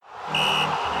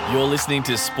You're listening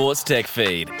to Sports Tech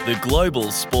Feed, the global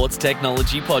sports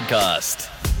technology podcast.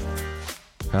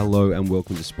 Hello and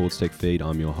welcome to Sports Tech Feed.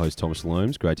 I'm your host, Thomas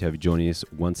Loams. Great to have you joining us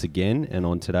once again. And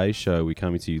on today's show, we're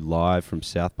coming to you live from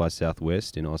South by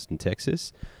Southwest in Austin,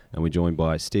 Texas. And we're joined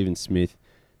by Stephen Smith,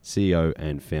 CEO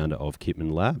and founder of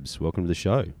Kitman Labs. Welcome to the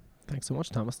show. Thanks so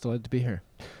much, Thomas. Delighted to be here.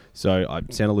 So I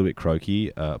sound a little bit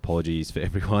croaky. Apologies for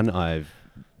everyone. I've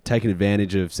taken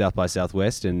advantage of South by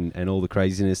Southwest and all the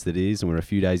craziness that is, and we're a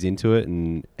few days into it.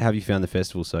 And how have you found the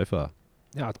festival so far?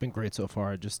 Yeah, it's been great so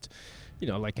far. Just,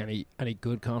 like any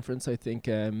good conference, I think,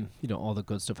 all the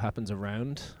good stuff happens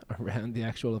around the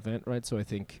actual event, right? So I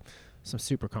think some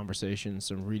super conversations,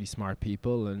 some really smart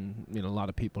people, and, a lot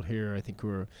of people here, I think, who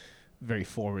are very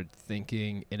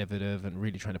forward-thinking, innovative, and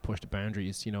really trying to push the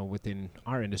boundaries, within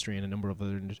our industry and a number of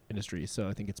other industries. So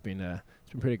I think it's been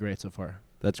pretty great so far.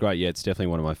 That's great. Yeah, it's definitely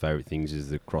one of my favorite things is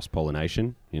the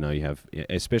cross-pollination. You have,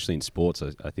 especially in sports,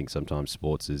 I think sometimes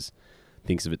sports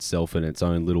thinks of itself in its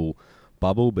own little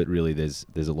bubble, but really there's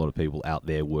a lot of people out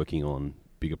there working on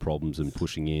bigger problems and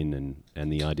pushing in,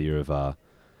 and the idea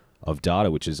of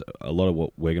data, which is a lot of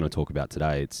what we're going to talk about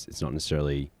today. It's not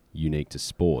necessarily unique to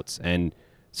sports. And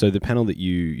so the panel that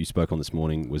you spoke on this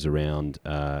morning was around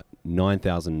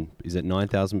 9,000. Is it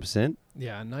 9,000%?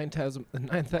 Yeah,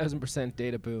 9,000%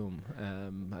 data boom.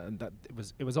 And that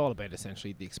it was all about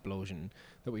essentially the explosion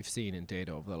that we've seen in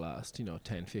data over the last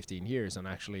 10, 15 years, and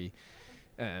actually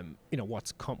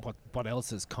what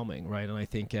else is coming, right? And I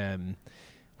think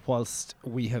whilst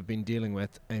we have been dealing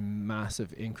with a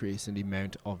massive increase in the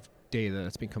amount of data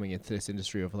that's been coming into this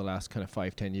industry over the last kind of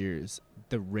 5-10 years,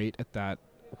 the rate at that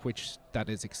which that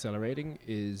is accelerating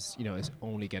is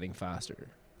only getting faster.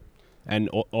 And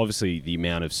obviously the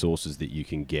amount of sources that you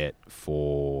can get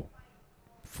for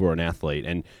an athlete.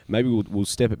 And maybe we'll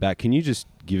step it back. Can you just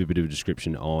give a bit of a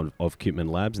description of Kitman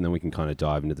Labs, and then we can kind of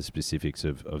dive into the specifics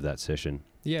of that session?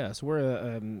 Yeah, so we're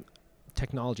a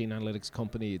technology and analytics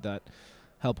company that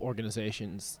help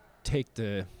organizations take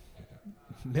the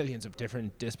millions of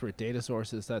different disparate data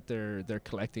sources that they're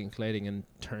collecting, collating, and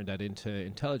turn that into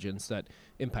intelligence that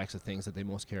impacts the things that they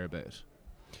most care about.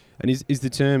 And is the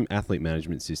term athlete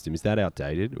management system, is that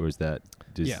outdated, or is that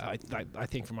just... Yeah, I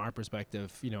think from our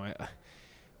perspective,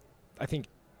 I think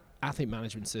athlete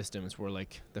management systems were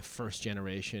like the first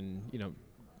generation,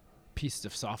 pieces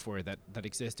of software that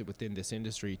existed within this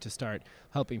industry to start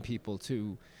helping people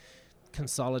to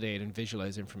consolidate and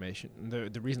visualize information.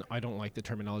 And the reason I don't like the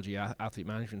terminology athlete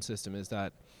management system is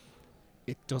that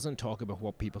it doesn't talk about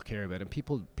what people care about, and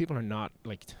people are not,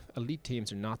 like, elite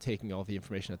teams are not taking all the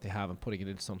information that they have and putting it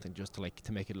into something just to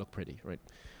make it look pretty, right?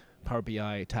 Power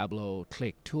BI, Tableau,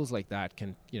 Click, tools like that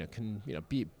can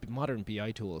be modern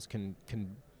BI tools can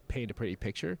paint a pretty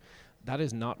picture. That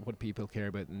is not what people care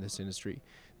about in this industry.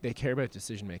 They care about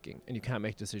decision making, and you can't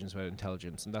make decisions without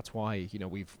intelligence. And that's why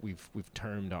we've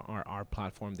termed our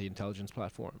platform the intelligence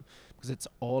platform, because it's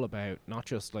all about not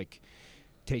just like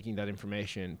taking that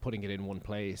information, putting it in one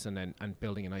place, and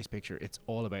building a nice picture. It's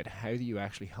all about how do you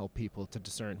actually help people to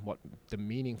discern what the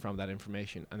meaning from that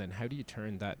information, and then how do you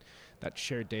turn that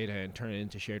shared data and turn it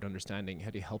into shared understanding?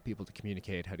 How do you help people to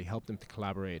communicate? How do you help them to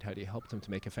collaborate? How do you help them to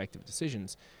make effective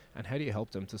decisions? And how do you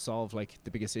help them to solve like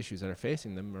the biggest issues that are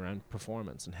facing them around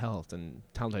performance and health and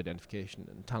talent identification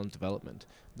and talent development?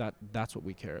 That's what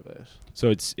we care about. So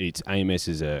it's AMS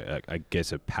is I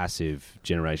guess a passive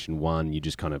generation one. You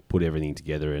just kind of put everything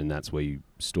together and that's where you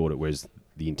stored it. Whereas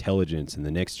the intelligence and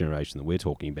the next generation that we're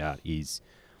talking about is,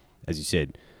 as you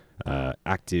said,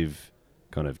 active,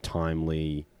 kind of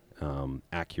timely,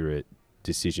 accurate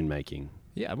decision making.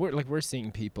 Yeah, we're seeing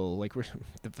people,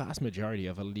 the vast majority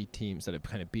of elite teams that have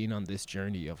kind of been on this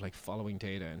journey of like following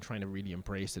data and trying to really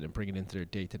embrace it and bring it into their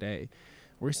day to day.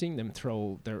 We're seeing them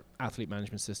throw their athlete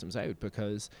management systems out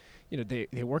because,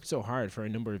 they worked so hard for a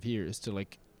number of years to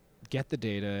like get the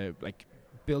data, like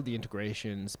build the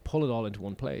integrations, pull it all into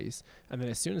one place. And then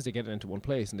as soon as they get it into one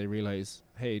place and they realize,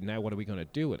 hey, now what are we going to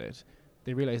do with it?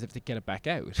 They realize they have to get it back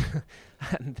out.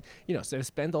 And, so they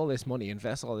spend all this money,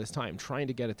 invest all this time trying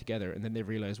to get it together. And then they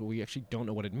realize, well, we actually don't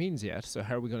know what it means yet. So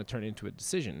how are we going to turn it into a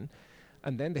decision?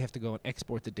 And then they have to go and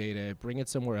export the data, bring it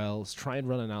somewhere else, try and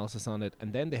run analysis on it.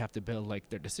 And then they have to build like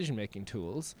their decision-making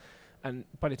tools. And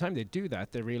by the time they do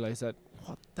that, they realize that,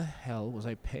 what the hell was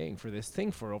I paying for this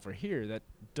thing for over here that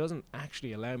doesn't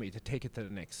actually allow me to take it to the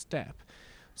next step?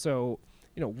 So,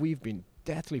 we've been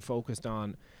deathly focused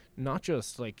on not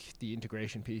just like the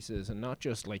integration pieces and not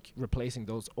just like replacing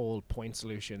those old point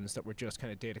solutions that were just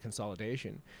kind of data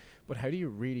consolidation, but how do you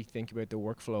really think about the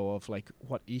workflow of like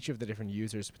what each of the different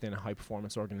users within a high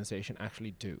performance organization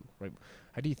actually do, right?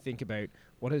 How do you think about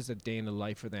what is a day in the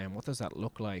life for them? What does that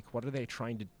look like? What are they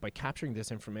trying to, by capturing this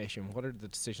information, what are the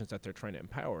decisions that they're trying to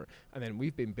empower? And then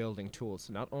we've been building tools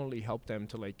to not only help them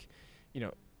to like,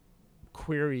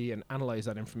 query and analyze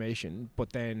that information,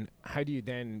 but then how do you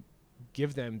then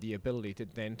give them the ability to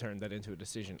then turn that into a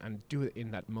decision and do it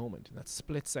in that moment, in that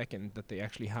split second that they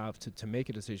actually have to make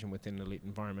a decision within an elite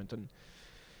environment. And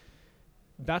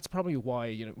that's probably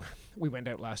why we went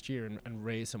out last year and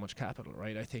raised so much capital,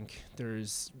 right? I think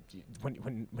there's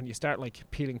when you start like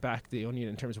peeling back the onion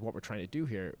in terms of what we're trying to do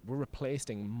here, we're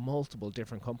replacing multiple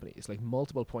different companies, like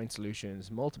multiple point solutions,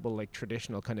 multiple like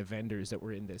traditional kind of vendors that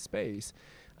were in this space,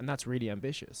 and that's really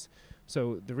ambitious.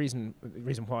 So the reason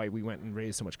why we went and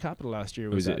raised so much capital last year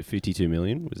was it 52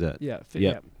 million? Was that? Yeah. So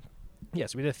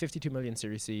we did a 52 million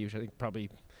Series C, which I think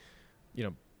probably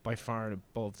by far and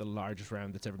above the largest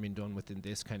round that's ever been done within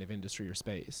this kind of industry or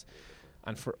space.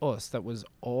 And for us, that was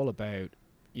all about,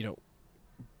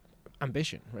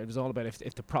 ambition, right? It was all about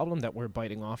if the problem that we're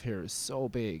biting off here is so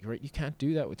big, right? You can't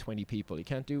do that with 20 people. You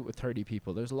can't do it with 30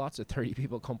 people. There's lots of 30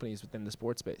 people companies within the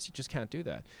sports space. You just can't do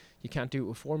that. You can't do it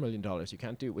with $4 million. You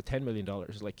can't do it with $10 million.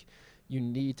 Like, you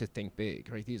need to think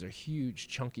big, right? These are huge,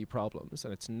 chunky problems.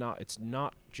 And it's not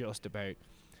just about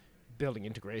building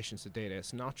integrations to data.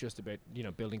 It's not just about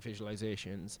building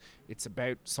visualizations. It's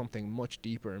about something much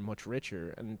deeper and much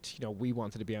richer. And we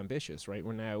wanted to be ambitious, right?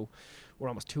 We're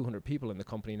almost 200 people in the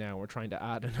company now. We're trying to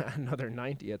add another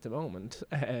 90 at the moment.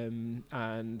 And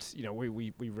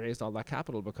we raised all that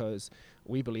capital because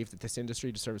we believe that this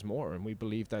industry deserves more, and we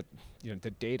believe that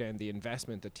the data and the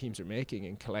investment that teams are making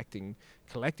in collecting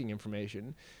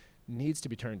information needs to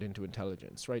be turned into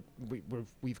intelligence, right?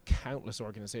 We've countless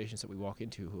organizations that we walk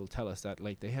into who will tell us that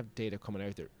like they have data coming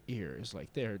out their ears,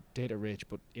 like they're data rich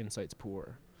but insights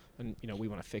poor, and we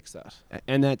want to fix that.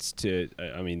 And that's the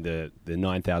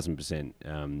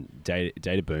 9,000%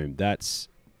 data boom. That's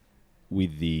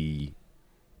with the,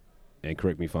 and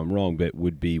correct me if I'm wrong, but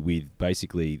would be with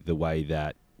basically the way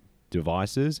that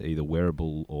devices, either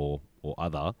wearable or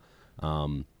other,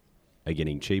 are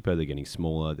getting cheaper, they're getting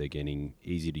smaller, they're getting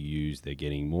easier to use, they're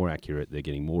getting more accurate, they're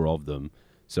getting more of them.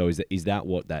 So is that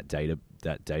what that data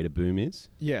boom is?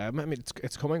 Yeah, I mean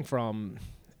it's coming from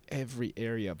every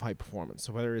area of high performance.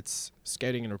 So whether it's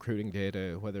scouting and recruiting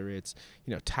data, whether it's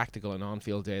tactical and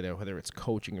on-field data, whether it's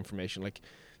coaching information, like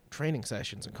training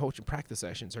sessions and coaching practice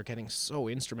sessions are getting so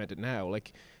instrumented now.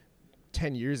 Like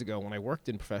 10 years ago when I worked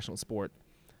in professional sport,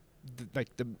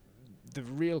 the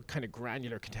real kind of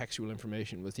granular contextual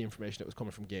information was the information that was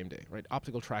coming from game day, right?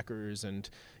 Optical trackers and,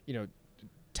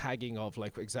 tagging of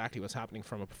like exactly what's happening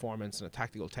from a performance and a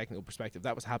tactical, technical perspective.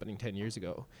 That was happening 10 years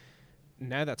ago.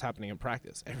 Now that's happening in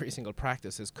practice. Every single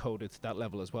practice is coded to that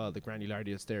level as well. The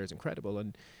granularity that's there is incredible.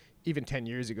 And even 10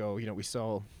 years ago, we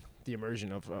saw the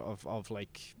immersion of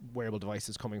like wearable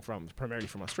devices coming primarily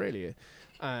from Australia.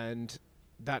 And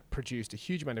that produced a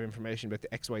huge amount of information about the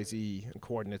XYZ and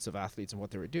coordinates of athletes and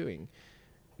what they were doing.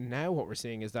 Now what we're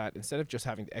seeing is that instead of just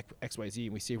having the XYZ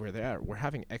and we see where they are, we're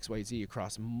having XYZ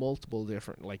across multiple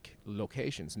different like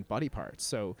locations and body parts.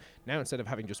 So now instead of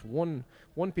having just one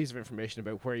piece of information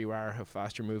about where you are, how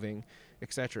fast you're moving,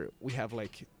 etc., we have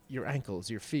like your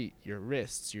ankles, your feet, your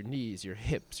wrists, your knees, your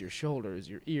hips, your shoulders,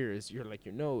 your ears, your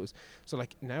nose. So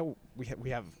like now we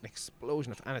have an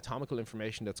explosion of anatomical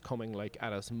information that's coming like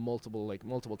at us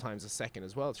multiple times a second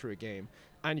as well through a game,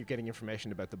 and you're getting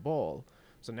information about the ball.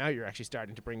 So now you're actually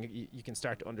starting to you can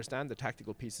start to understand the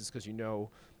tactical pieces because you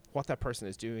know what that person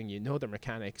is doing, you know their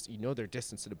mechanics, you know their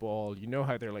distance to the ball, you know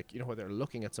how they're like, how they're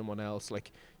looking at someone else.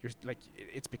 Like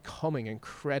it's becoming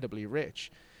incredibly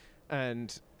rich.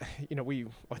 And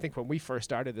I think when we first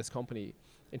started this company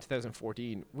in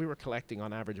 2014, we were collecting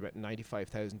on average about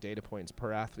 95,000 data points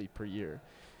per athlete per year.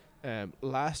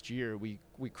 Last year we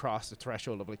crossed the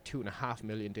threshold of like 2.5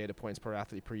 million data points per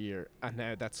athlete per year, and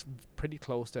now that's pretty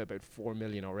close to about 4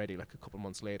 million already, like a couple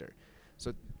months later.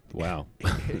 So wow.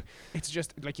 It's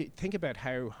just like, you think about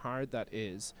how hard that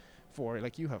is for,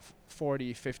 like, you have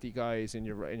 40, 50 guys in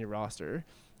your roster,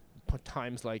 put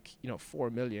times 4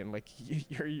 million, like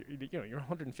you're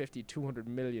 150, 200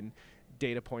 million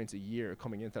data points a year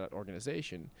coming into that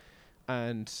organization.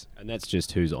 And that's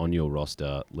just who's on your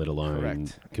roster, let alone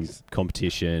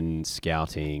competition,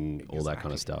 scouting, all that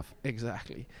kind of stuff.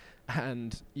 Exactly.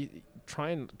 and you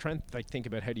try and like think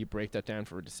about how do you break that down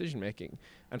for decision making.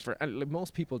 And like,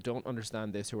 most people don't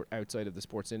understand this who are outside of the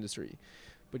sports industry,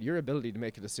 but your ability to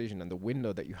make a decision and the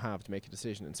window that you have to make a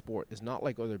decision in sport is not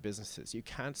like other businesses. You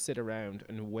can't sit around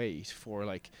and wait for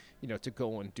to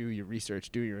go and do your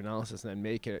research, do your analysis, and then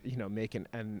make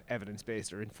an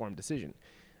evidence-based or informed decision.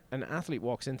 An athlete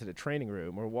walks into the training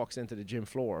room or walks into the gym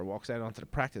floor or walks out onto the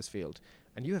practice field,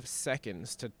 and you have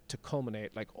seconds to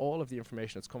culminate like all of the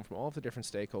information that's come from all of the different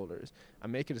stakeholders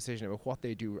and make a decision about what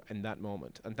they do in that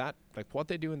moment. And that, like, what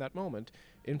they do in that moment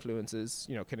influences,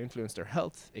 can influence their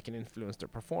health, it can influence their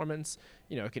performance,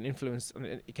 it can influence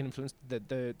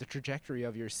the trajectory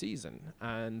of your season.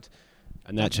 And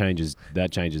that changes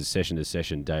session to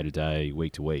session, day to day,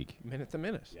 week to week, minute to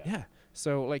minute. Yeah.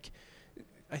 So like,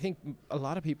 I think a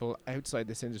lot of people outside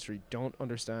this industry don't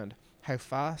understand how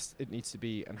fast it needs to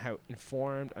be and how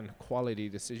informed and quality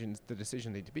the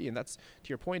decision need to be. And that's to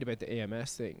your point about the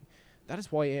AMS thing. That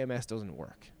is why AMS doesn't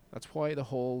work. That's why the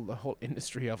whole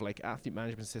industry of like athlete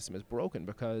management system is broken,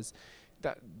 because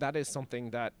that is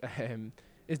something that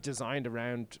is designed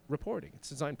around reporting. It's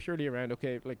designed purely around,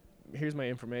 okay, like, here's my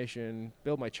information,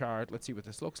 build my chart, let's see what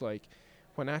this looks like,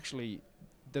 when actually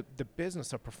the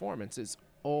business of performance is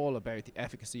all about the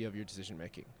efficacy of your decision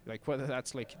making. Like, whether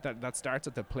that's like that starts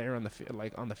at the player on the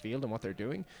field and what they're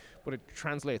doing, but it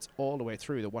translates all the way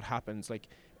through to what happens like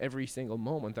every single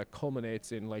moment that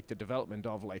culminates in like the development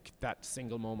of like that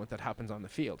single moment that happens on the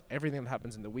field. Everything that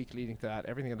happens in the week leading to that,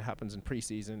 everything that happens in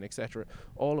preseason, etc.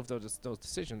 All of those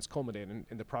decisions culminate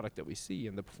in the product that we see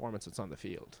and the performance that's on the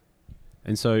field.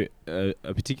 And so a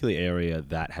particular area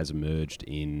that has emerged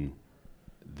in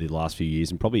the last few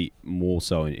years, and probably more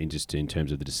so in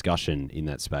terms of the discussion in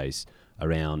that space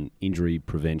around injury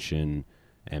prevention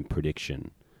and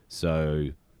prediction. So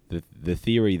the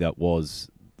theory that was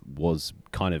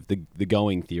kind of the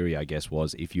going theory, I guess,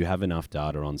 was if you have enough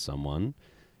data on someone,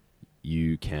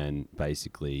 you can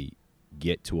basically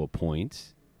get to a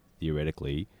point,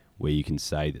 theoretically, where you can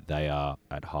say that they are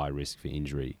at high risk for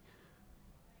injury.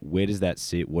 Where does that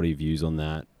sit? What are your views on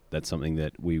that? That's something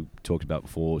that we talked about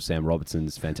before. Sam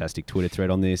Robertson's fantastic Twitter thread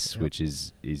on this, yep, which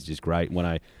is just great. When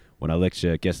I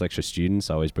guest lecture students,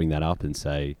 I always bring that up and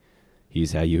say,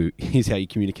 here's how you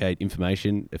communicate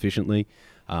information efficiently.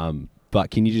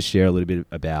 But can you just share a little bit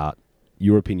about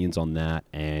your opinions on that,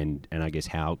 and I guess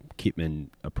how Kitman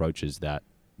approaches that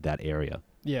area?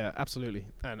 Yeah, absolutely.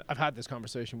 And I've had this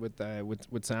conversation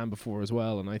with Sam before as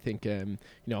well, and I think on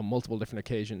multiple different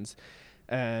occasions.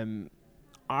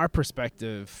 Our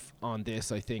perspective on this,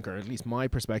 I think, or at least my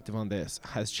perspective on this,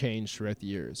 has changed throughout the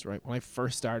years, right? When I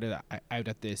first started out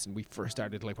at this, and we first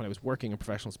started, like when I was working in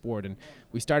professional sport, and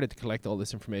we started to collect all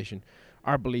this information,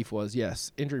 our belief was,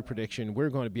 yes, injury prediction, we're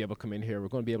going to be able to come in here, we're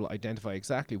going to be able to identify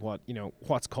exactly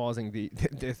what's causing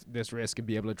this risk, and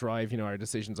be able to drive, our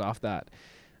decisions off that.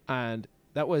 And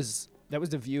that was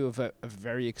the view of a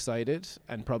very excited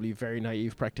and probably very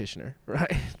naive practitioner,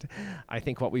 right? I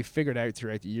think what we've figured out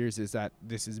throughout the years is that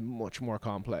this is much more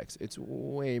complex. It's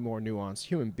way more nuanced.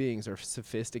 Human beings are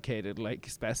sophisticated like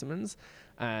specimens,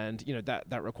 and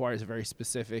that requires a very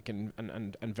specific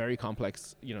and very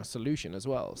complex solution as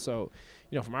well. So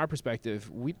from our perspective,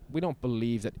 we don't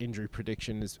believe that injury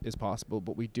prediction is possible,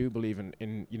 but we do believe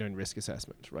in risk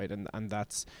assessment, right? And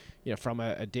that's from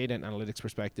a data and analytics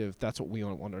perspective, that's what we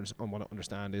want to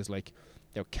understand is like,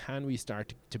 can we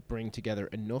start to bring together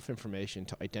enough information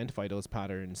to identify those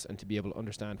patterns and to be able to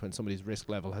understand when somebody's risk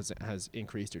level has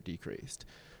increased or decreased.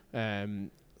 And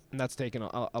that's taken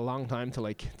a long time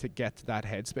to get to that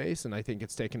headspace, and I think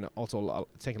it's taken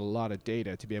a lot of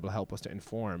data to be able to help us to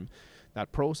inform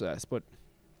that process. But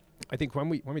I think when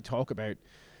we talk about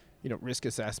risk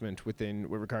assessment with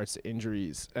regards to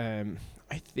injuries,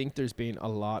 I think there's been a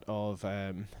lot of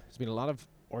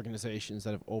organizations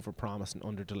that have overpromised and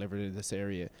underdelivered in this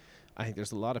area. I think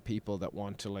there's a lot of people that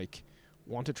want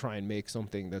to try and make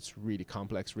something that's really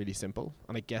complex really simple,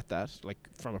 and I get that. Like,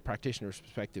 from a practitioner's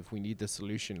perspective, we need the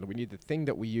solution, we need the thing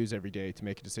that we use every day to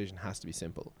make a decision has to be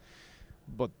simple.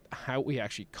 But how we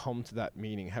actually come to that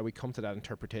meaning, how we come to that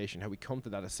interpretation, how we come to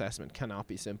that assessment cannot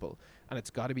be simple, and it's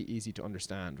got to be easy to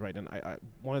understand, right? And I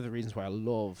one of the reasons why I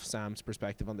love Sam's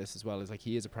perspective on this as well is like,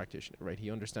 he is a practitioner, right? He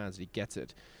understands it, he gets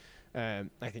it.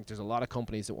 I think there's a lot of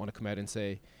companies that want to come out and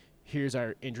say, here's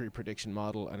our injury prediction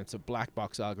model, and it's a black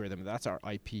box algorithm, that's our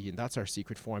IP, and that's our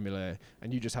secret formula,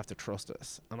 and you just have to trust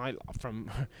us. And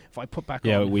if I put back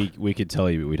on, we could tell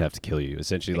you, but we'd have to kill you.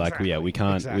 Essentially, exactly. We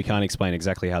can't explain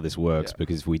exactly how this works,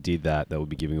 because if we did that would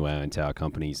be giving away our entire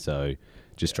company. So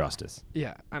Just trust us.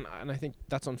 Yeah, and I think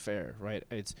that's unfair, right?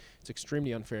 It's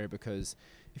extremely unfair, because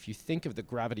if you think of the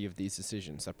gravity of these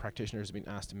decisions that practitioners have been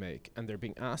asked to make, and they're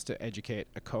being asked to educate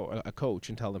a coach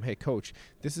and tell them, hey, coach,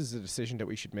 this is a decision that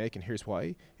we should make, and here's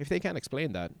why. If they can't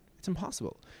explain that, it's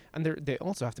impossible. And they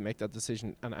also have to make that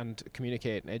decision and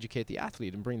communicate and educate the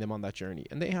athlete and bring them on that journey.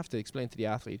 And they have to explain to the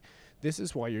athlete, this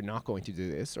is why you're not going to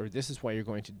do this, or this is why you're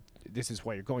going to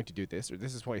do this, or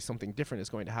this is why something different is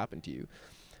going to happen to you.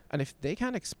 And if they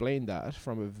can't explain that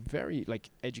from a very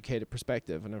educated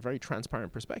perspective and a very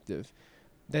transparent perspective,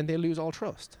 then they lose all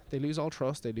trust. They lose all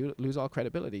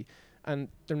credibility, and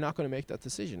they're not going to make that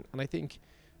decision. And I think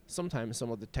sometimes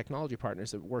some of the technology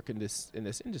partners that work in this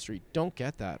industry don't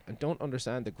get that and don't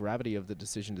understand the gravity of the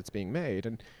decision that's being made.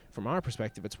 And from our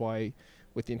perspective, it's why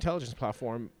with the intelligence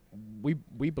platform,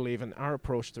 we believe in our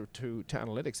approach to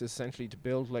analytics is essentially to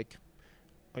build like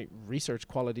research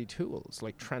quality tools,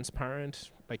 like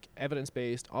transparent, like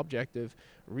evidence-based, objective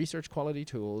research quality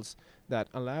tools that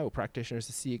allow practitioners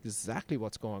to see exactly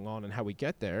what's going on and how we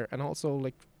get there, and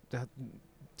also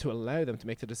to allow them to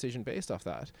make the decision based off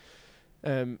that.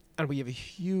 And we have a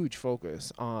huge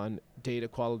focus on data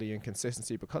quality and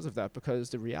consistency because of that,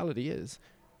 because the reality is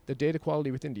the data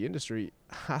quality within the industry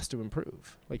has to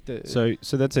improve. So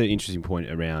that's an interesting point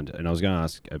around, and I was going to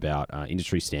ask about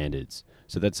industry standards.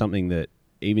 So that's something that,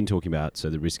 even talking about, so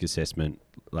the risk assessment,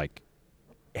 like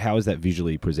how is that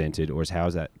visually presented, or how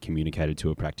is that communicated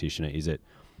to a practitioner? Is it,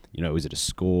 is it a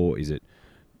score? Is it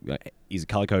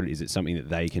color coded? Is it something that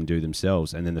they can do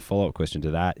themselves? And then the follow-up question to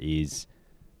that is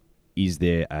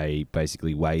there a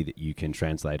basically way that you can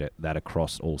translate that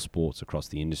across all sports, across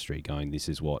the industry, going, this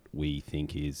is what we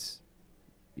think is,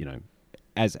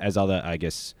 as other, I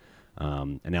guess,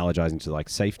 analogizing to like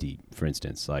safety, for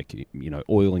instance, like,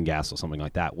 oil and gas or something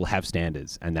like that will have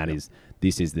standards, and that is,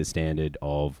 this is the standard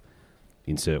of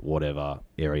insert whatever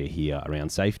area here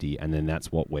around safety, and then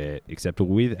that's what we're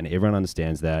acceptable with, and everyone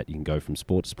understands that. You can go from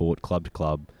sport to sport, club to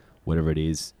club, whatever it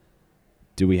is.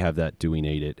 Do we have that? Do we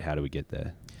need it? How do we get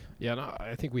there? Yeah, no,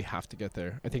 I think we have to get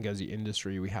there. I think as the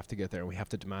industry, we have to get there. We have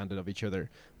to demand it of each other.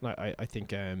 And I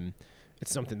think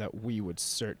it's something that we would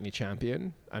certainly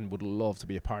champion and would love to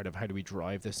be a part of. How do we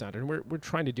drive this standard? And we're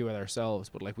trying to do it ourselves,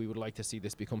 but we would like to see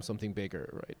this become something bigger,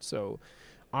 right? So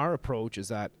our approach is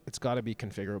that it's got to be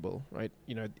configurable, right?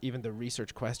 Even the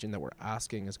research question that we're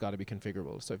asking has got to be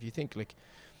configurable. So if you think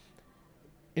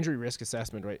injury risk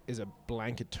assessment, right, is a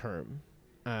blanket term.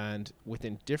 And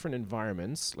within different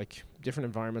environments, different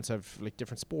environments have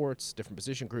different sports, different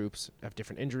position groups have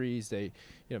different injuries. They,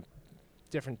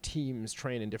 different teams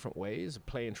train in different ways,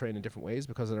 play and train in different ways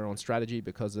because of their own strategy,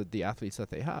 because of the athletes that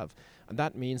they have. And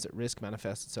that means that risk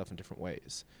manifests itself in different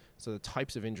ways. So the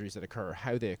types of injuries that occur,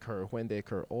 how they occur, when they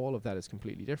occur, all of that is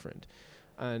completely different.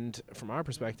 And from our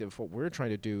perspective, what we're trying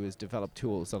to do is develop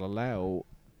tools that allow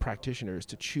practitioners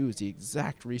to choose the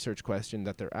exact research question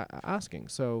that they're asking.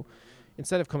 So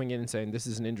instead of coming in and saying this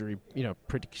is an injury,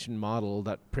 prediction model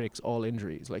that predicts all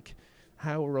injuries, like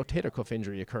how a rotator cuff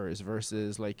injury occurs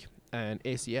versus an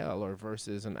ACL or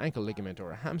versus an ankle ligament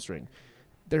or a hamstring,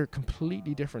 they're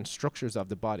completely different structures of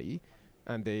the body,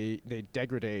 and they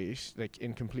degrade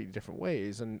in completely different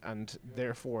ways, and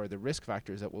therefore the risk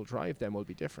factors that will drive them will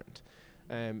be different.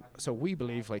 So we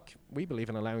believe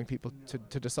in allowing people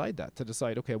to decide that,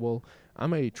 okay, well,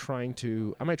 am I trying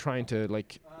to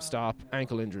stop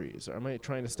ankle injuries, or am I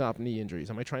trying to stop knee injuries?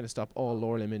 Am I trying to stop all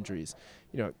lower limb injuries?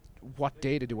 What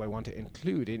data do I want to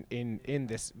include in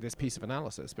this piece of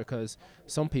analysis? Because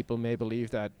some people may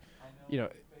believe that,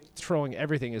 throwing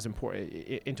everything is important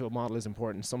into a model is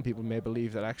important. Some people may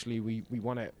believe that actually we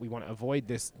want to avoid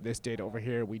this data over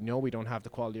here. We know we don't have the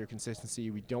quality or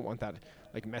consistency. We don't want that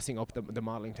messing up the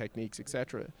modeling techniques,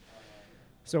 etc.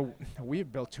 So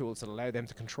we've built tools that allow them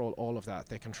to control all of that.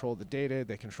 They control the data.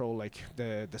 They control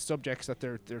the subjects that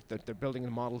they're building the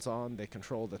models on. They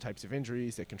control the types of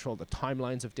injuries. They control the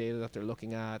timelines of data that they're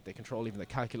looking at. They control even the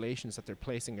calculations that they're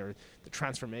placing, or the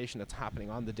transformation that's happening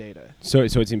on the data. So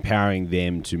it's empowering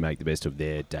them to make the best of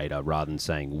their data, rather than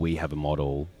saying we have a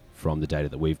model from the data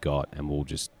that we've got and we'll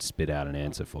just spit out an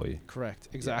answer for you. Correct,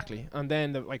 exactly. Yeah. And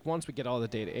then once we get all the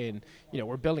data in,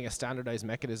 we're building a standardized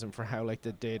mechanism for how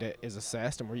the data is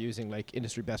assessed, and we're using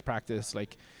industry best practice,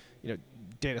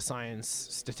 data science,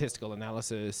 statistical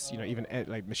analysis, even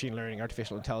machine learning,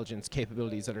 artificial intelligence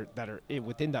capabilities that are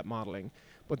within that modeling.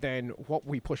 But then what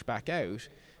we push back out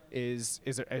is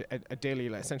a daily,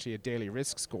 essentially a daily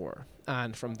risk score,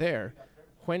 and from there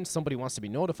when somebody wants to be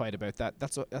notified about that,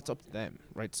 that's up to them,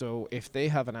 right? So if they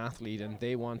have an athlete and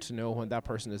they want to know when that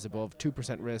person is above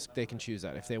 2% risk, they can choose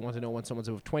that. If they want to know when someone's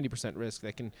above 20% risk,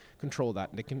 they can control that.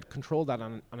 And they can control that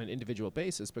on an individual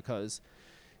basis, because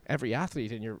every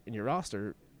athlete in your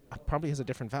roster probably has a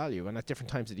different value, and at different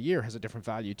times of the year has a different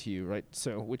value to you, right?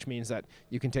 So which means that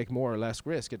you can take more or less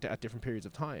risk at different periods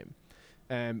of time.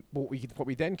 But what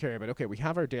we then care about, okay, we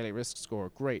have our daily risk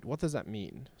score, great. What does that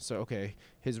mean? So, okay,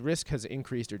 his risk has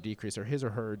increased or decreased, or his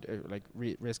or her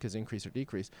risk has increased or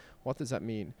decreased. What does that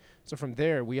mean? So from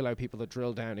there, we allow people to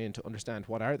drill down in to understand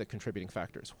what are the contributing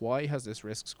factors. Why has this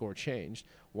risk score changed?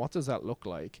 What does that look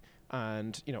like?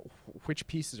 And, which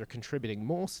pieces are contributing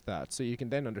most to that? So you can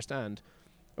then understand,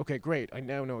 okay, great, I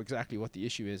now know exactly what the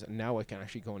issue is, and now I can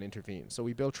actually go and intervene. So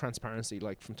we build transparency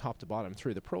from top to bottom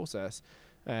through the process,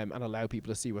 and allow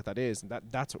people to see what that is. And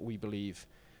that's what we believe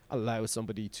allows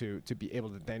somebody to be able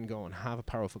to then go and have a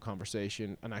powerful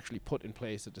conversation and actually put in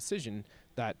place a decision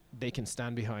that they can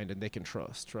stand behind and they can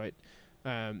trust, right?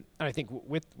 And I think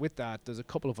with that, there's a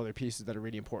couple of other pieces that are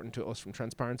really important to us from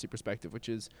transparency perspective, which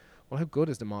is, well, how good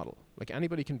is the model? Like,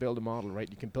 anybody can build a model, right?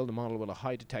 You can build a model with a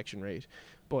high detection rate,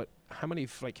 but how many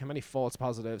false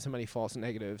positives, how many false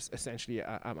negatives essentially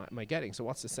am I getting? So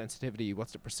what's the sensitivity?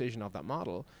 What's the precision of that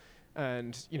model?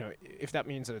 And, if that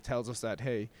means that it tells us that,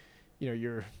 hey,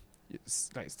 you're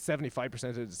like 75%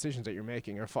 of the decisions that you're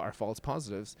making are false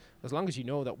positives, as long as you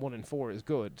know that 1 in 4 is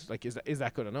good, like, is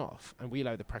that good enough? And we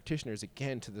allow the practitioners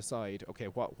again to decide, okay,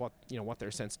 what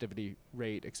their sensitivity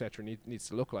rate, etc., needs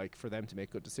to look like for them to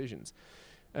make good decisions.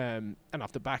 And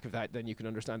off the back of that, then you can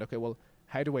understand, okay, well,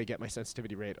 how do I get my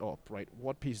sensitivity rate up, right?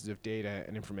 What pieces of data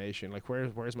and information, like where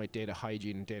is my data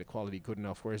hygiene and data quality good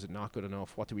enough? Where is it not good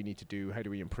enough? What do we need to do? How do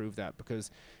we improve that? Because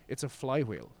it's a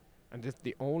flywheel. And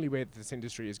the only way that this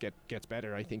industry gets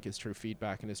better, I think, is through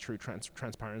feedback and is through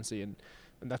transparency. And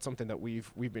that's something that we've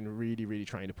been really, really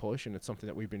trying to push, and it's something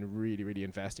that we've been really, really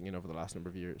investing in over the last number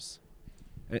of years.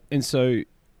 And so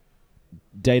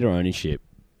data ownership,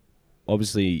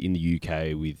 obviously in the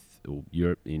UK or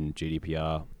Europe in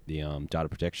GDPR, the data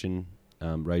protection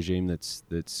regime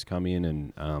that's come in,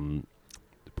 and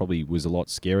probably was a lot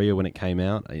scarier when it came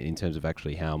out in terms of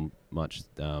actually how much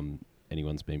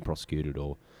anyone's been prosecuted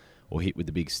or hit with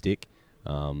the big stick.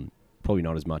 Probably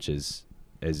not as much as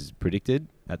predicted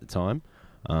at the time.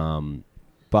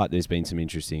 But there's been some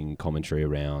interesting commentary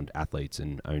around athletes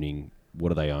and owning, what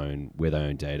do they own, where they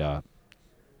own data.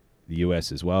 The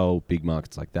US as well, big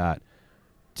markets like that.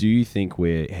 Do you think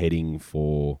we're heading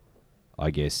for,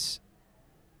 I guess,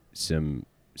 some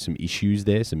issues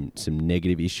there, some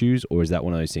negative issues, or is that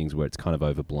one of those things where it's kind of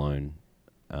overblown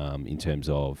in terms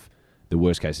of the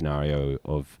worst case scenario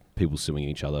of people suing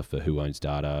each other for who owns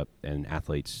data, and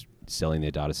athletes selling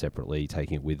their data separately,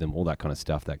 taking it with them, all that kind of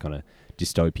stuff, that kind of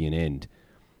dystopian end?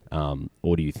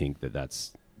 Or do you think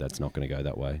that's not going to go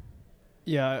that way?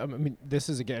 Yeah, I mean, this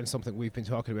is again something we've been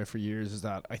talking about for years, is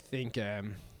that I think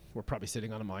we're probably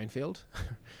sitting on a minefield.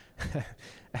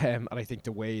 And I think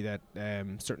the way that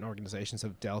certain organizations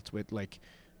have dealt with like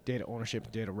data ownership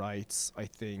and data rights, I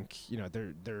think,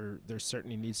 there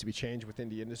certainly needs to be change within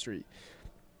the industry.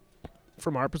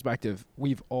 From our perspective,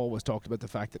 we've always talked about the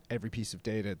fact that every piece of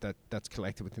data that's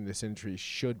collected within this industry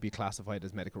should be classified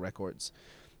as medical records,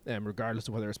 regardless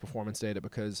of whether it's performance data,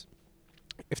 because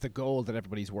if the goal that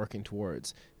everybody's working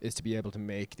towards is to be able to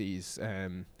make these,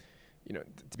 to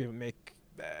be able to make,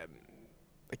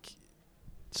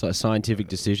 so scientific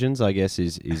decisions, I guess,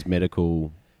 is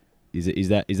medical. Is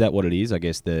that what it is? I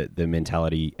guess the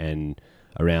mentality and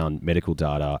around medical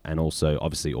data, and also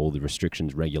obviously all the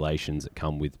restrictions, regulations that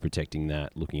come with protecting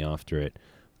that, looking after it,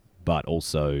 but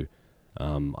also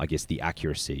I guess the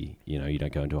accuracy. You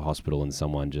don't go into a hospital and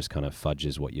someone just kind of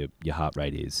fudges what your heart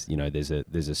rate is.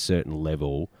 There's a certain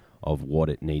level of what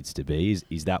it needs to be.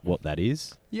 Is that what that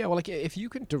is? Yeah, well, like if you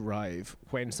can derive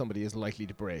when somebody is likely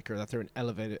to break, or that they're an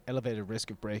elevated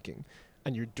risk of breaking,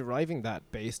 and you're deriving that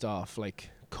based off like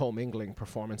commingling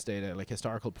performance data, like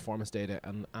historical performance data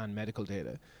and medical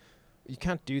data, you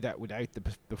can't do that without the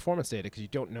performance data, because you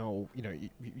don't know,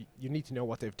 you need to know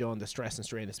what they've done, the stress and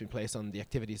strain that's been placed on the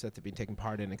activities that they've been taking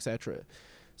part in, etc.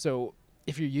 So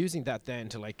if you're using that then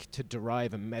to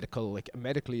derive a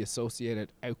medically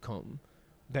associated outcome,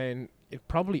 then it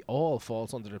probably all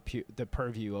falls under the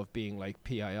purview of being like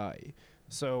PII.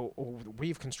 So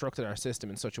we've constructed our system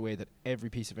in such a way that every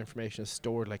piece of information is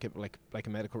stored like a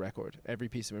medical record. Every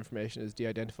piece of information is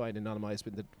de-identified and anonymized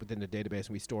within the database,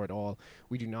 and we store it all.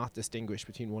 We do not distinguish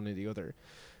between one and the other,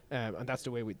 and that's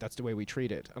the way we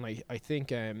treat it. And I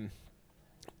think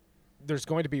there's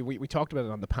going to be, we talked about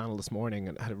it on the panel this morning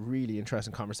and had a really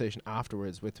interesting conversation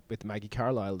afterwards with Maggie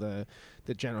Carlisle, the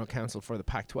general counsel for the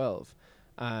Pac-12.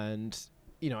 And,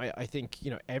 I think,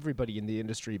 everybody in the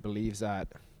industry believes that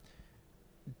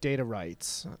data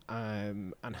rights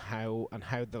and how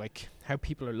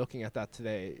people are looking at that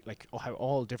today, like how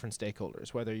all different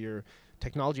stakeholders, whether you're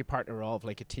technology partner of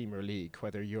like a team or a league,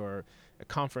 whether you're a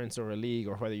conference or a league,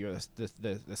 or whether you're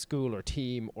the school or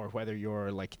team, or whether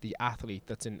you're like the athlete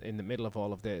that's in the middle of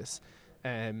all of this,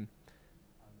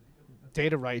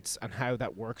 data rights and how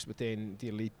that works within the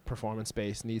elite performance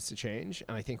space needs to change.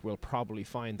 And I think we'll probably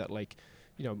find that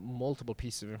multiple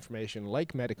pieces of information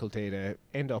like medical data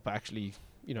end up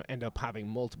having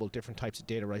multiple different types of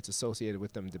data rights associated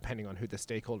with them depending on who the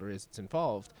stakeholder is that's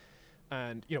involved.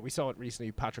 And we saw it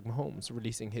recently, Patrick Mahomes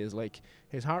releasing his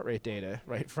heart rate data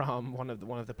right from one of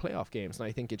the playoff games, and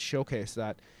I think it showcased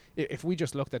that if we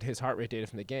just looked at his heart rate data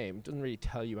from the game, it doesn't really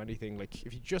tell you anything. Like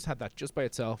if you just had that just by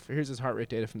itself, here's his heart rate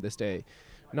data from this day,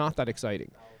 not that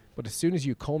exciting. But as soon as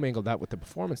you commingle that with the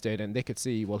performance data, and they could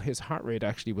see, well, his heart rate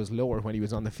actually was lower when he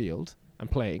was on the field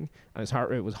and playing, and his heart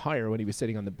rate was higher when he was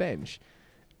sitting on the bench.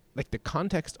 Like the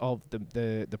context of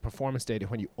the performance data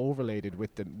when you overlaid it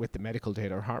with the medical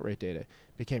data or heart rate data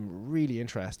became really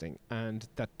interesting, and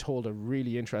that told a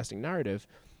really interesting narrative,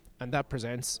 and that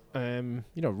presents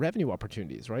revenue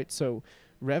opportunities, right? So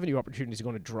revenue opportunities are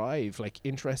going to drive like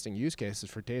interesting use cases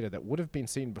for data that would have been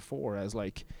seen before as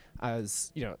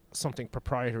something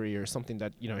proprietary or something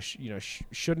that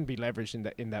shouldn't be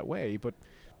leveraged in that way, but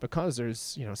because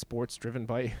there's sport is driven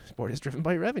by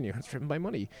revenue, it's driven by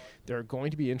money. There are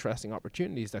going to be interesting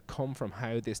opportunities that come from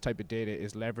how this type of data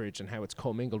is leveraged and how it's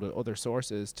commingled with other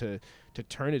sources to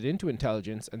turn it into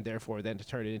intelligence, and therefore then to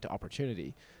turn it into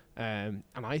opportunity. And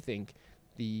I think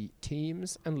the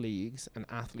teams and leagues and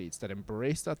athletes that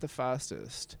embrace that the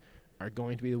fastest are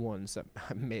going to be the ones that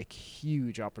make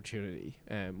huge opportunity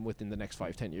within the next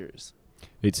 5-10 years.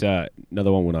 It's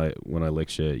another one when I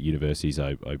lecture at universities,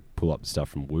 I pull up stuff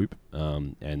from Whoop,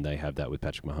 and they have that with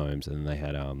Patrick Mahomes, and they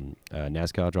had a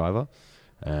NASCAR driver,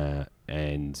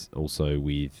 and also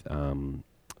with I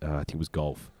think it was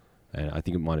golf, and I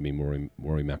think it might have been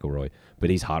Rory McIlroy, but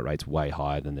his heart rate's way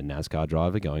higher than the NASCAR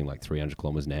driver, going like 300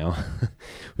 kilometers an hour,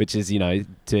 which is to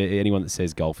anyone that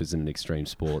says golf isn't an extreme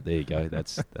sport, there you go,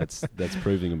 that's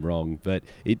proving them wrong. But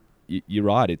you're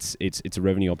right, it's a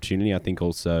revenue opportunity. I think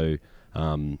also.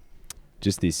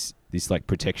 Just this like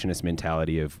protectionist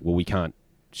mentality of, well, we can't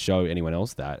show anyone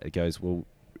else that. It goes, well,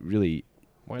 really,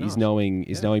 is knowing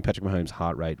Patrick Mahomes'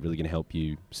 heart rate really going to help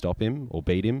you stop him or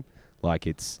beat him? Like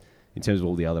it's in terms of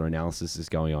all the other analysis that's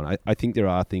going on. I think there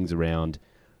are things around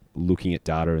looking at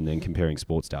data and then comparing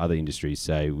sports to other industries.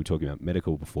 Say we were talking about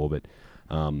medical before, but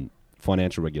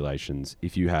financial regulations.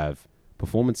 If you have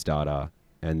performance data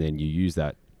and then you use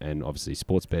that, and obviously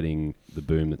sports betting, the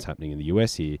boom that's happening in the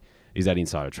US here. Is that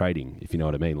insider trading, if you know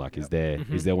what I mean? Like, is there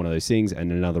one of those things? And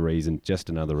another reason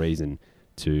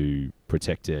to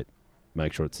protect it,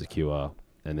 make sure it's secure,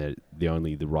 and that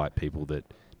the right people that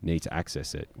need to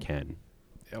access it can.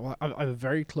 Yeah, well, I have a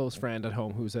very close friend at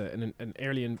home who's an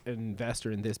early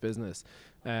investor in this business,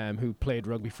 who played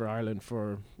rugby for Ireland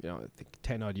for I think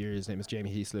 10 odd years. His name is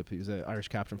Jamie Heaslip. He was an Irish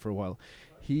captain for a while.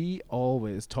 He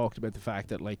always talked about the fact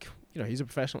that he's a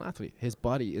professional athlete. His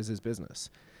body is his business.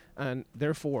 And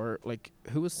therefore,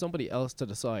 who is somebody else to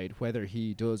decide whether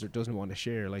he does or doesn't want to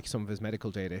share some of his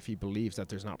medical data if he believes that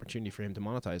there's an opportunity for him to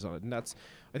monetize on it? And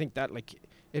I think that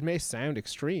it may sound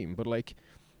extreme, but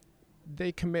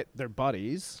they commit their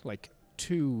bodies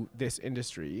to this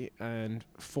industry and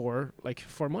for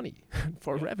money,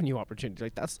 for revenue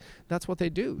opportunity. That's what they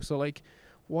do. So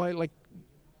why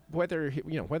whether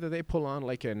they pull on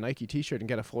a Nike t-shirt and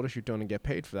get a photo shoot done and get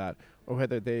paid for that, or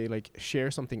whether they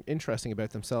share something interesting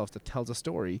about themselves that tells a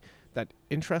story that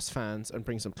interests fans and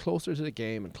brings them closer to the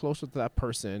game and closer to that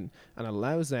person and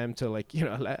allows them to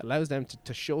allows them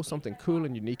to show something cool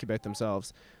and unique about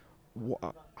themselves.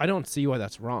 I don't see why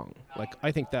that's wrong.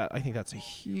 I think that's a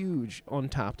huge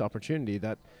untapped opportunity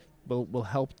that will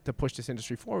help to push this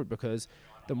industry forward, because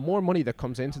the more money that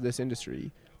comes into this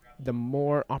industry, the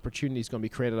more opportunities going to be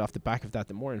created off the back of that,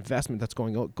 the more investment that's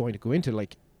going to go into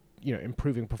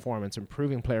improving performance,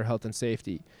 improving player health and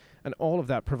safety, and all of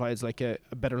that provides a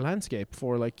better landscape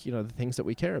for the things that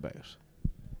we care about.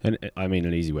 And I mean,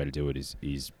 an easy way to do it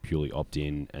is purely opt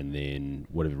in, and then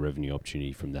whatever revenue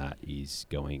opportunity from that is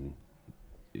going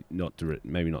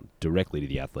maybe not directly to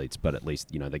the athletes, but at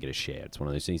least they get a share. It's one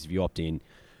of those things. If you opt in,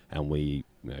 and we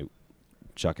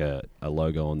chuck a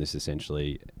logo on this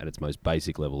essentially at its most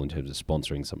basic level in terms of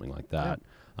sponsoring something like that,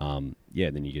 then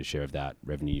you get a share of that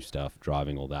revenue stuff,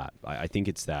 driving all that. I think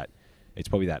it's that it's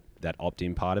probably that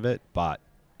opt-in part of it. But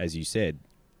as you said,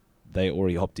 they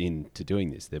already opt in to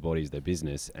doing this. Their body's their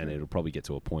business, and it'll probably get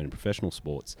to a point in professional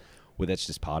sports where that's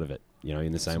just part of it. You know,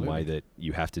 in the same way that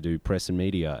you have to do press and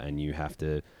media, and you have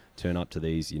to turn up to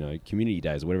these, you know, community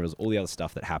days or whatever it is, all the other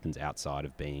stuff that happens outside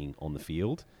of being on the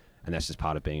field, and that's just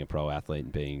part of being a pro athlete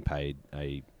and being paid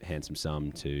a handsome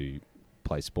sum to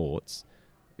play sports.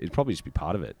 It'd probably just be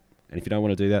part of it. And if you don't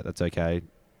want to do that, that's okay.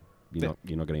 You're not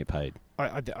going to get paid.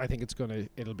 I think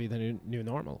it'll be the new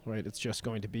normal, right? It's just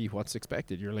going to be what's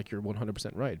expected. You're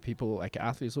 100% right. People, like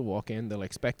athletes, will walk in, they'll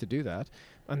expect to do that,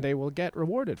 and they will get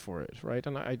rewarded for it, right?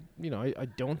 And I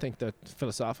don't think that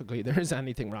philosophically there is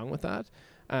anything wrong with that.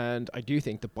 And I do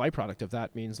think the byproduct of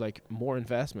that means like more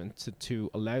investment to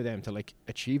allow them to like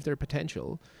achieve their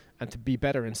potential and to be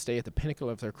better and stay at the pinnacle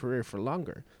of their career for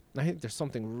longer. And I think there's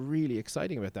something really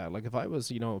exciting about that. Like if I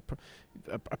was, you know,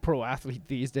 a pro athlete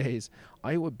these days,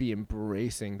 I would be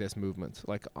embracing this movement.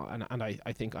 Like, and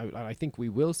I think we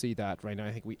will see that right now.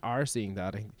 I think we are seeing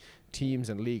that. I think teams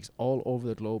and leagues all over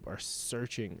the globe are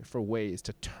searching for ways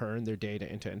to turn their data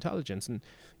into intelligence. And,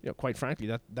 you know, quite frankly,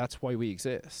 that's why we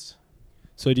exist.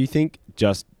 So do you think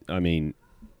just, I mean,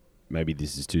 maybe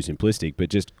this is too simplistic, but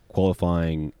just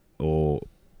qualifying or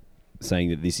saying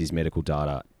that this is medical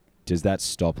data, does that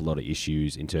stop a lot of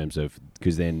issues in terms of,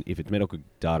 because then if it's medical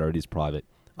data, it is private,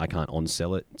 I can't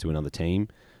on-sell it to another team?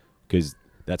 Because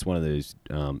that's one of those,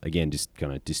 again, just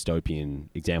kind of dystopian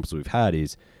examples we've had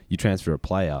is you transfer a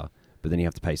player, but then you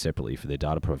have to pay separately for their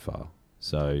data profile.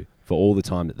 So for all the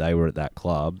time that they were at that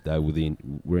club, they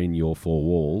were in your four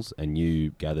walls, and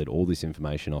you gathered all this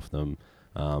information off them,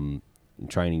 in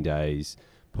training days,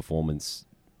 performance,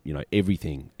 you know,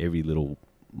 everything, every little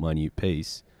minute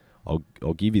piece. I'll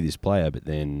give you this player, but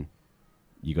then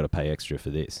you got to pay extra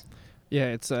for this. Yeah,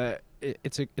 it's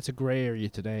a gray area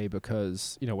today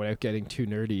because, you know, without getting too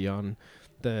nerdy on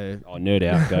the nerd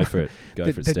out, go for it.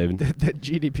 Go for it, Stephen. The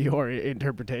GDPR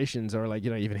interpretations, or like, you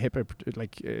know, even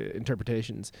HIPAA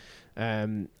interpretations.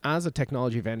 As a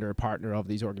technology vendor, a partner of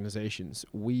these organizations,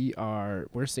 we're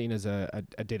seen as a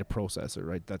data processor,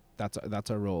 right? That's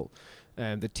our role.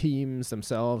 The teams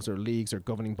themselves, or leagues, or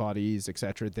governing bodies,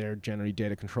 etc., they're generally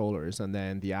data controllers, and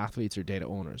then the athletes are data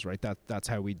owners, right? That's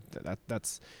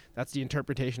the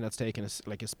interpretation that's taken,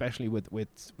 like especially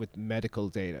with medical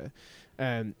data.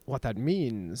 What that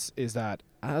means is that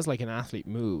as like an athlete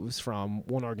moves from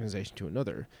one organization to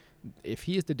another, if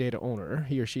he is the data owner,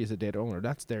 he or she is the data owner,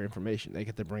 that's their information. They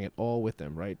get to bring it all with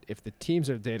them, right? If the teams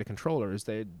are data controllers,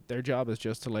 their job is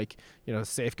just to, like, you know,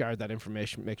 safeguard that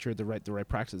information, make sure the right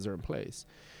practices are in place.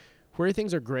 Where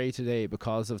things are gray today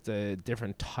because of the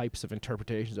different types of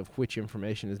interpretations of which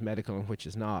information is medical and which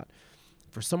is not.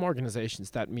 For some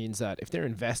organizations, that means that if they're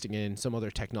investing in some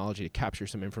other technology to capture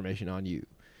some information on you,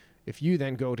 if you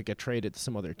then go to get traded to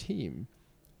some other team,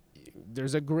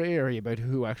 there's a gray area about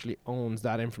who actually owns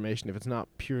that information if it's not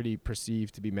purely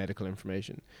perceived to be medical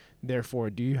information.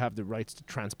 Therefore, do you have the rights to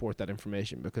transport that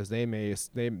information? Because they may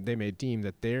deem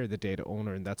that they're the data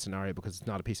owner in that scenario because it's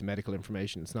not a piece of medical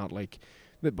information. It's not like,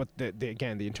 but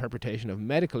again, the interpretation of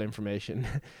medical information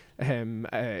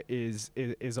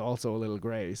is also a little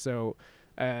gray. So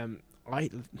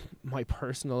my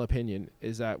personal opinion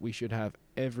is that we should have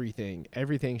everything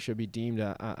should be deemed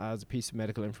as a piece of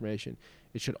medical information.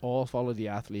 It should all follow the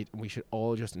athlete, and we should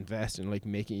all just invest in like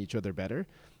making each other better.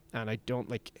 And I don't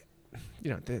like,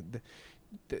 you know,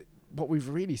 the what we've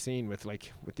really seen with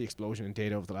the explosion in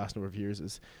data over the last number of years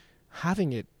is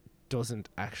having it doesn't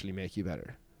actually make you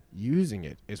better. Using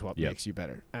it is what makes you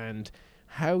better. And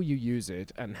how you use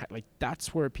it, and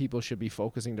that's where people should be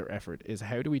focusing their effort, is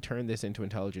how do we turn this into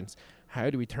intelligence? How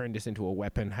do we turn this into a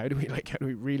weapon? How do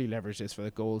we really leverage this for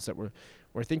the goals that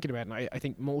we're thinking about? And I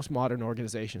think most modern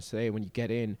organizations today, when you get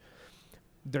in,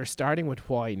 they're starting with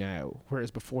why now,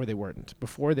 whereas before they weren't.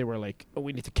 Before they were like, oh,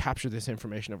 we need to capture this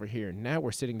information over here. Now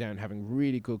we're sitting down having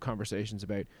really good conversations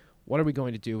about what are we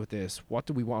going to do with this? What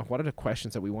do we want? What are the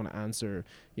questions that we want to answer?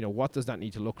 You know, what does that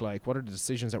need to look like? What are the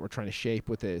decisions that we're trying to shape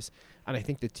with this? And I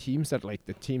think the teams that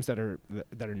are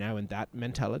now in that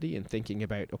mentality and thinking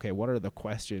about, okay, what are the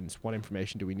questions? What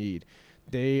information do we need?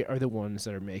 They are the ones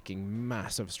that are making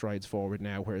massive strides forward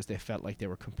now, whereas they felt like they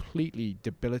were completely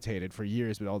debilitated for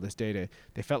years with all this data.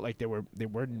 They felt like they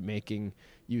weren't making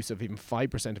use of even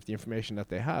 5% of the information that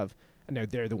they have, and now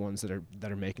they're the ones that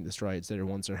are making the strides. They're the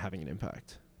ones that are having an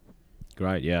impact.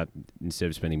 Great, yeah. Instead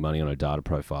of spending money on a data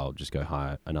profile, just go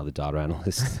hire another data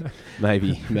analyst.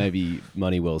 maybe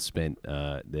money well spent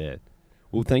there.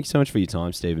 Well, thank you so much for your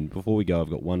time, Stephen. Before we go, I've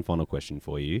got one final question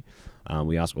for you.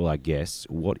 We ask all our guests,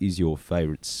 what is your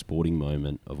favourite sporting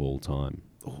moment of all time?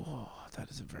 Oh, that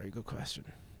is a very good question.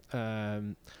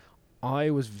 I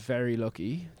was very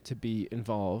lucky to be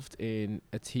involved in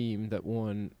a team that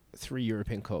won 3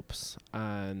 European Cups,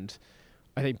 and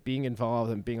I think being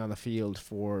involved and being on the field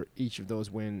for each of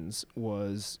those wins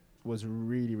was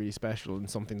really, really special and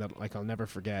something that like I'll never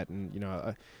forget.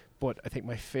 And but I think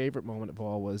my favorite moment of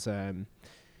all was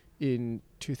in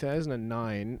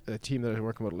 2009, a team that I was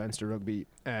working with, Leinster Rugby,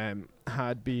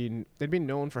 they'd been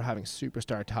known for having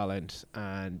superstar talent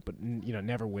but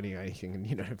never winning anything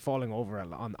and falling over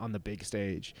on the big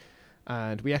stage.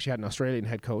 And we actually had an Australian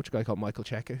head coach, a guy called Michael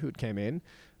Cheika, who came in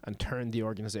and turned the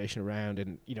organization around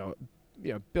and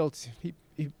built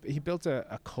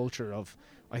a culture of,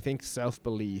 I think,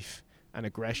 self-belief and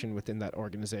aggression within that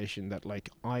organization that like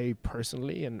I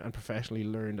personally and professionally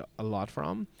learned a lot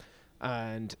from.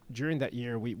 And during that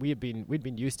year, we'd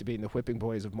been used to being the whipping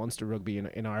boys of Munster Rugby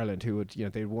in Ireland, who would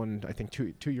they'd won I think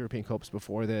two European Cups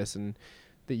before this, and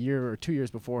the year or 2 years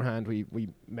beforehand we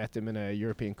met them in a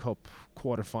European Cup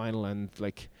quarter final, and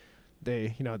like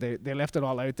they left it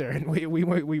all out there, and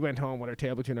we went home with our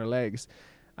tail between our legs.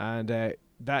 And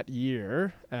that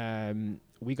year,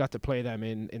 we got to play them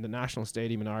in the National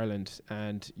Stadium in Ireland,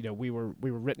 and we were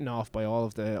written off by all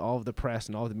of the press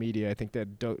and all the media. I think they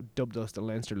dubbed us the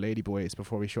Leinster Ladyboys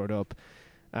before we showed up,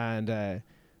 and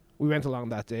we went along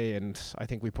that day, and I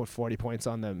think we put 40 points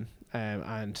on them,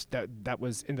 and that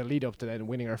was in the lead up to then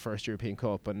winning our first European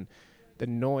Cup. And the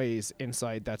noise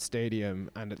inside that stadium,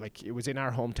 and it was in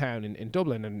our hometown in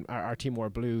Dublin, and our team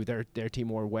wore blue, their team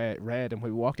wore red, and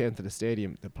when we walked into the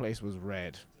stadium, the place was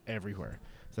red everywhere.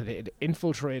 So it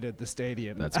infiltrated the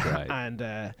stadium. That's great.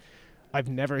 And I've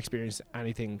never experienced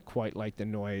anything quite like the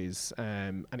noise.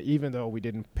 And even though we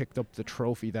didn't pick up the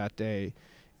trophy that day,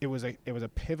 it was a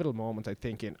pivotal moment, I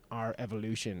think, in our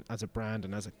evolution as a brand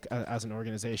and as an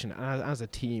organization and as a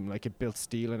team. Like, it built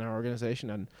steel in our organization,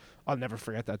 and I'll never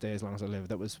forget that day as long as I live.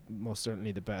 That was most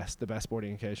certainly the best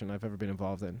sporting occasion I've ever been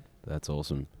involved in. That's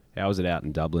awesome. How was it out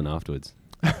in Dublin afterwards?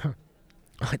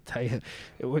 I tell you,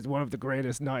 it was one of the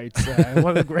greatest nights. One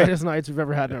of the greatest nights we've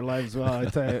ever had in our lives as well. I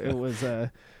tell you,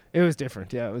 it was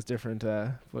different. Yeah, it was different.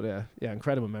 But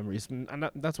incredible memories.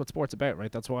 And that's what sport's about,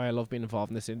 right? That's why I love being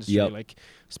involved in this industry. Yep. Like,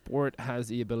 sport has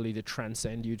the ability to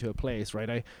transcend you to a place,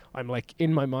 right? I'm like,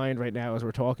 in my mind right now as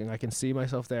we're talking, I can see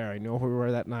myself there. I know where we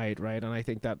were that night, right? And I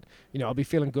think that, I'll be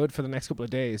feeling good for the next couple of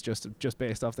days just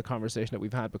based off the conversation that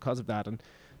we've had because of that. And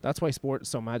that's why sport is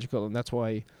so magical, and that's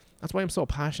why I'm so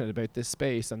passionate about this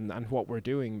space and what we're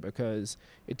doing, because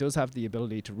it does have the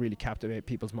ability to really captivate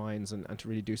people's minds and to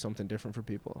really do something different for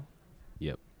people.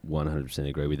 Yep, 100%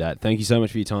 agree with that. Thank you so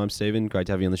much for your time, Stephen. Great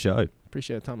to have you on the show.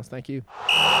 Appreciate it, Thomas. Thank you.